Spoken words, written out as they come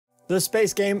The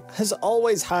space game has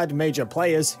always had major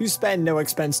players who spare no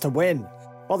expense to win.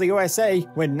 While the U.S.A,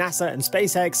 with NASA and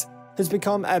SpaceX, has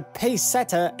become a pace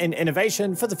setter in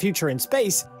innovation for the future in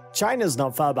space, China's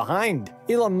not far behind.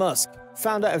 Elon Musk,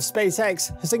 founder of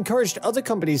SpaceX, has encouraged other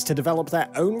companies to develop their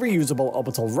own reusable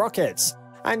orbital rockets,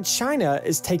 and China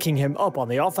is taking him up on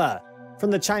the offer.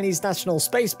 From the Chinese national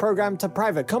space program to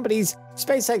private companies,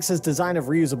 SpaceX's design of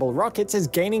reusable rockets is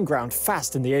gaining ground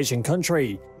fast in the Asian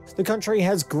country. The country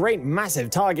has great massive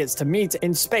targets to meet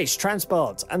in space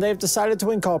transport, and they have decided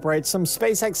to incorporate some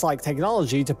SpaceX-like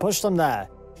technology to push them there.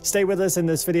 Stay with us in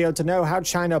this video to know how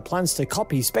China plans to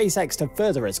copy SpaceX to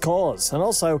further its cause, and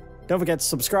also, don't forget to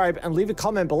subscribe and leave a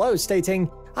comment below stating,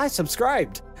 "I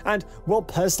subscribed," and we'll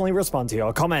personally respond to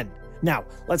your comment. Now,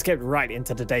 let's get right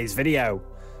into today's video.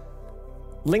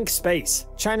 Link Space,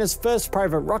 China's first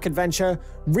private rocket venture,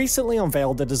 recently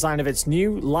unveiled the design of its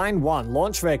new Line 1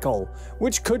 launch vehicle,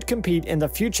 which could compete in the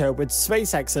future with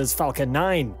SpaceX's Falcon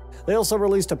 9. They also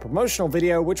released a promotional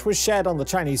video which was shared on the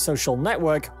Chinese social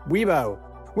network Weibo,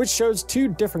 which shows two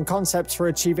different concepts for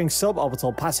achieving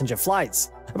suborbital passenger flights,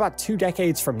 about 2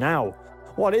 decades from now.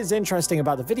 What is interesting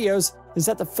about the videos is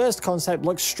that the first concept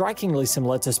looks strikingly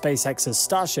similar to SpaceX's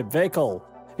Starship vehicle.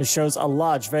 It shows a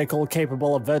large vehicle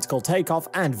capable of vertical takeoff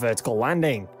and vertical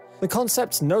landing. The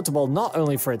concept's notable not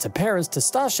only for its appearance to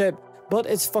Starship, but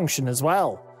its function as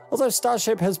well. Although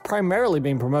Starship has primarily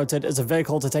been promoted as a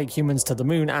vehicle to take humans to the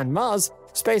Moon and Mars,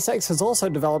 SpaceX has also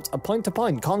developed a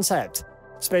point-to-point concept.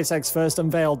 SpaceX first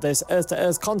unveiled this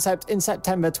Earth-to-Earth concept in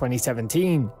September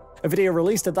 2017. A video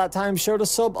released at that time showed a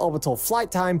suborbital flight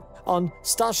time on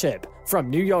Starship from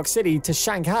New York City to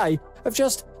Shanghai of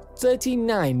just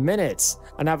 39 minutes,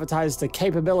 and advertised the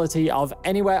capability of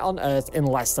anywhere on Earth in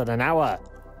less than an hour.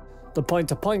 The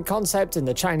point-to-point concept in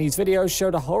the Chinese video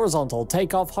showed a horizontal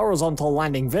takeoff, horizontal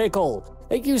landing vehicle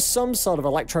that used some sort of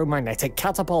electromagnetic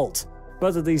catapult.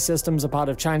 Both of these systems are part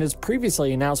of China's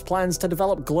previously announced plans to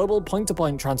develop global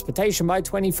point-to-point transportation by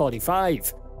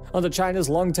 2045. Under China's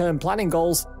long-term planning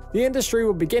goals, the industry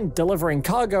will begin delivering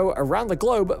cargo around the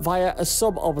globe via a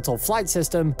suborbital flight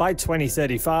system by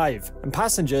 2035, and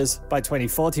passengers by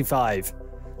 2045.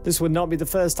 This would not be the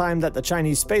first time that the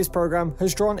Chinese space program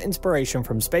has drawn inspiration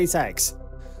from SpaceX.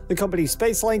 The company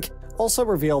SpaceX also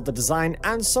revealed the design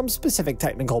and some specific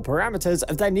technical parameters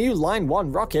of their new Line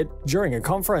 1 rocket during a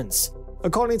conference.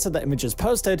 According to the images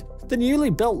posted, the newly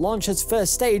built launcher's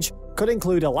first stage could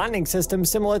include a landing system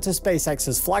similar to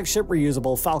SpaceX's flagship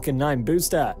reusable Falcon 9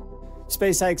 booster.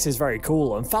 SpaceX is very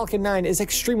cool, and Falcon 9 is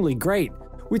extremely great.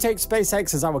 We take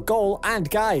SpaceX as our goal and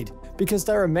guide, because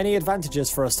there are many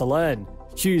advantages for us to learn,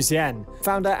 Hugh Xian,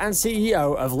 founder and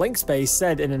CEO of Link Space,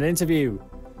 said in an interview.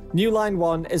 New Line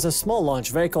 1 is a small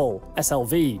launch vehicle,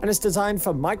 SLV, and is designed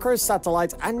for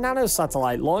microsatellite and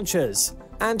nanosatellite launches,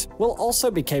 and will also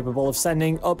be capable of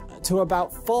sending up to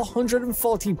about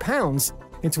 440 pounds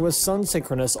into a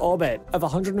sun-synchronous orbit of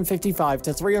 155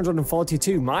 to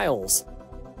 342 miles.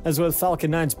 As with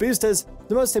Falcon 9's boosters,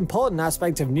 the most important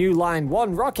aspect of new Line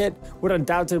 1 rocket would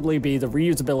undoubtedly be the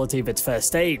reusability of its first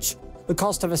stage. The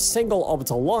cost of a single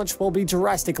orbital launch will be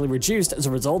drastically reduced as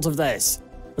a result of this.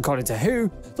 According to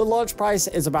WHO, the launch price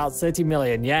is about 30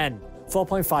 million yen,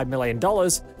 $4.5 million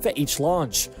for each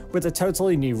launch, with a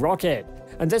totally new rocket,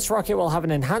 and this rocket will have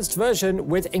an enhanced version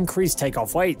with increased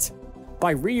takeoff weight.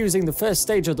 By reusing the first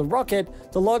stage of the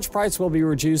rocket, the launch price will be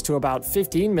reduced to about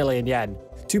 15 million yen,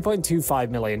 $2.25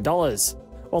 million.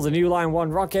 While the new Line 1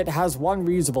 rocket has one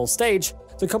reusable stage,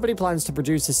 the company plans to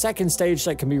produce a second stage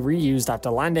that can be reused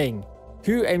after landing.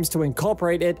 WHO aims to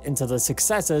incorporate it into the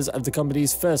successors of the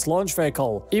company's first launch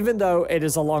vehicle, even though it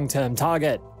is a long-term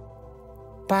target.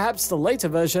 Perhaps the later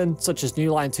version, such as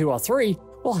New Line 2 or 3,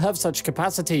 will have such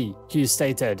capacity, Hughes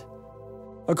stated.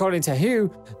 According to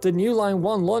WHO, the new Line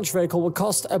 1 launch vehicle will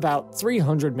cost about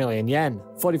 300 million yen,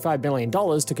 $45 million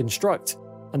to construct,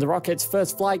 and the rocket's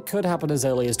first flight could happen as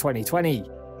early as 2020.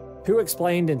 WHO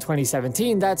explained in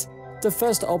 2017 that the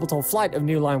first orbital flight of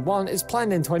New Line 1 is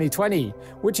planned in 2020,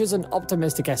 which is an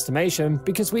optimistic estimation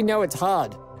because we know it's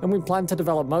hard, and we plan to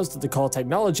develop most of the core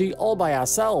technology all by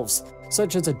ourselves,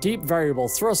 such as a deep variable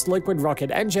thrust liquid rocket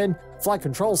engine, flight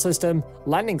control system,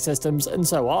 landing systems, and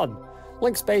so on.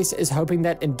 Link Space is hoping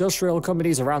that industrial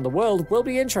companies around the world will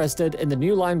be interested in the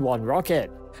new Line 1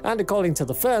 rocket, and according to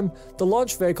the firm, the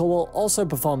launch vehicle will also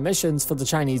perform missions for the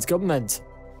Chinese government.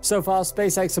 So far,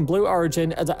 SpaceX and Blue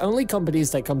Origin are the only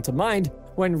companies that come to mind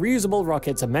when reusable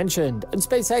rockets are mentioned, and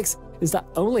SpaceX is the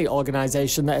only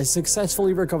organization that has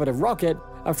successfully recovered a rocket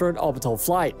after an orbital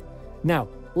flight. Now,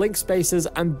 Link Space's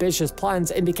ambitious plans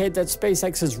indicate that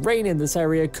SpaceX's reign in this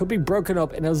area could be broken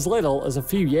up in as little as a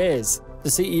few years. The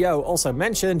CEO also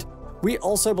mentioned, We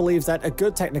also believe that a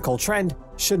good technical trend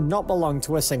should not belong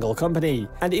to a single company,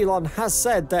 and Elon has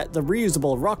said that the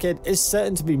reusable rocket is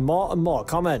certain to be more and more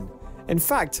common. In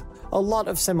fact, a lot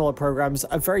of similar programs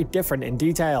are very different in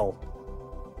detail.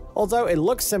 Although it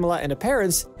looks similar in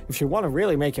appearance, if you want to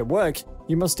really make it work,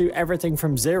 you must do everything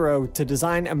from zero to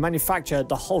design and manufacture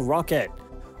the whole rocket.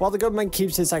 While the government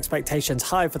keeps its expectations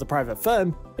high for the private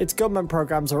firm, its government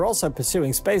programs are also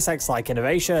pursuing SpaceX-like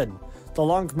innovation. The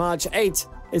Long March 8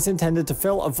 is intended to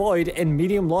fill a void in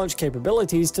medium launch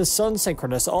capabilities to Sun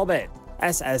Synchronous Orbit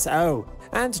 (SSO)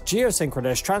 and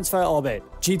Geosynchronous Transfer Orbit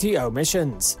 (GTO)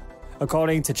 missions.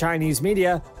 According to Chinese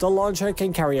media, the launcher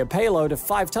can carry a payload of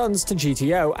 5 tons to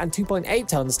GTO and 2.8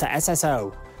 tons to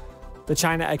SSO. The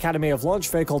China Academy of Launch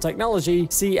Vehicle Technology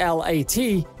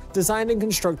 (CLAT) designed and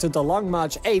constructed the Long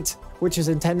March 8, which is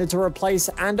intended to replace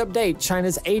and update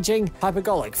China's aging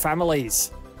hypergolic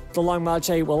families. The Long March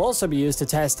 8 will also be used to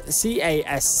test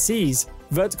CASC's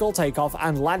vertical takeoff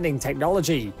and landing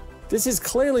technology. This is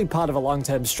clearly part of a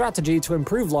long-term strategy to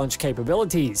improve launch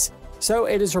capabilities. So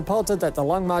it is reported that the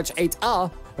Long March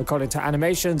 8R, according to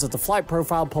animations of the flight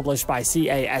profile published by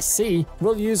CASC,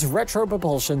 will use retro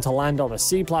propulsion to land on a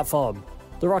sea platform.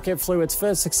 The rocket flew its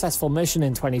first successful mission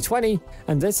in 2020,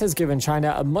 and this has given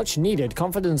China a much-needed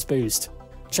confidence boost.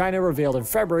 China revealed in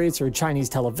February through Chinese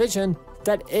television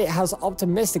that it has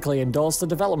optimistically endorsed the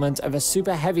development of a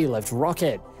super heavy lift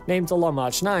rocket, named the Long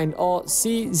March 9 or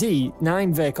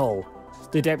CZ-9 vehicle.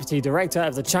 The deputy director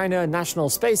of the China National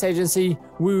Space Agency,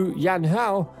 Wu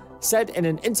Yanhao, said in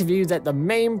an interview that the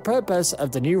main purpose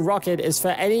of the new rocket is for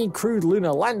any crewed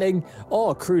lunar landing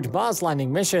or crewed Mars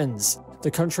landing missions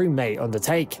the country may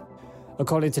undertake.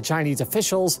 According to Chinese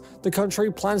officials, the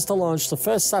country plans to launch the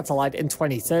first satellite in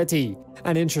 2030,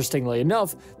 and interestingly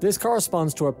enough, this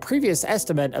corresponds to a previous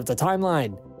estimate of the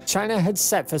timeline China had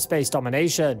set for space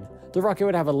domination. The rocket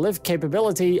would have a lift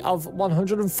capability of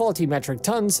 140 metric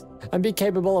tons and be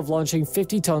capable of launching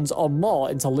 50 tons or more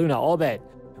into lunar orbit.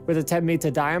 With a 10-meter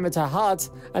diameter heart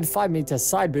and 5-meter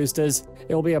side boosters,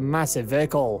 it will be a massive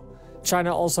vehicle.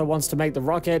 China also wants to make the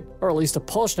rocket, or at least a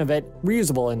portion of it,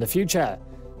 reusable in the future.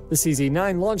 The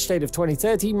CZ-9 launch date of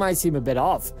 2030 might seem a bit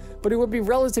off, but it would be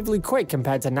relatively quick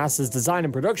compared to NASA's design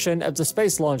and production of the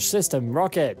Space Launch System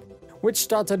rocket, which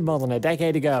started more than a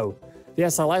decade ago. The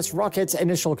SLS rocket's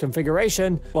initial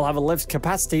configuration will have a lift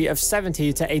capacity of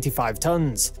 70 to 85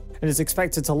 tons, and is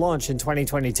expected to launch in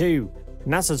 2022.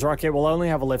 NASA's rocket will only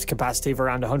have a lift capacity of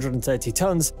around 130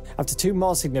 tons after 2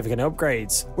 more significant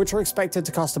upgrades, which are expected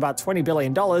to cost about $20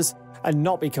 billion and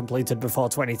not be completed before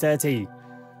 2030.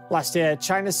 Last year,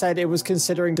 China said it was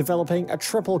considering developing a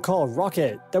triple-core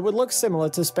rocket that would look similar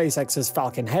to SpaceX's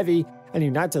Falcon Heavy and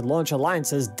United Launch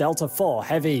Alliance's Delta IV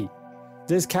Heavy.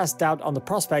 This cast doubt on the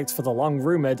prospects for the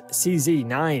long-rumored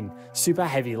CZ-9 super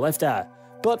heavy lifter,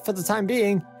 but for the time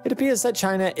being, it appears that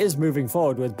China is moving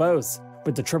forward with both,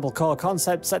 with the triple-core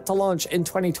concept set to launch in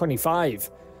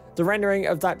 2025. The rendering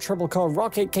of that triple-core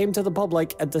rocket came to the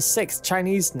public at the 6th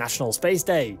Chinese National Space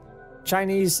Day.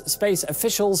 Chinese space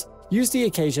officials used the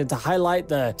occasion to highlight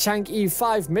the Chang'e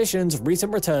 5 mission's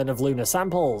recent return of lunar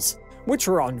samples, which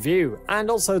were on view,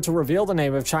 and also to reveal the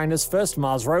name of China's first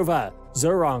Mars rover,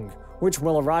 Zhurong, which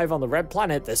will arrive on the Red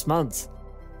Planet this month.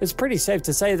 It's pretty safe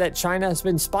to say that China has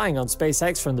been spying on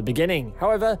SpaceX from the beginning.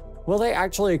 However, will they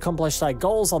actually accomplish their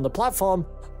goals on the platform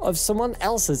of someone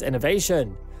else's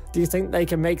innovation? Do you think they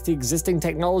can make the existing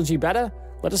technology better?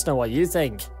 Let us know what you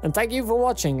think, and thank you for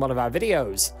watching one of our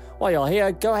videos. While you're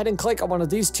here, go ahead and click on one of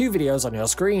these 2 videos on your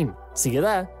screen. See you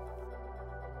there.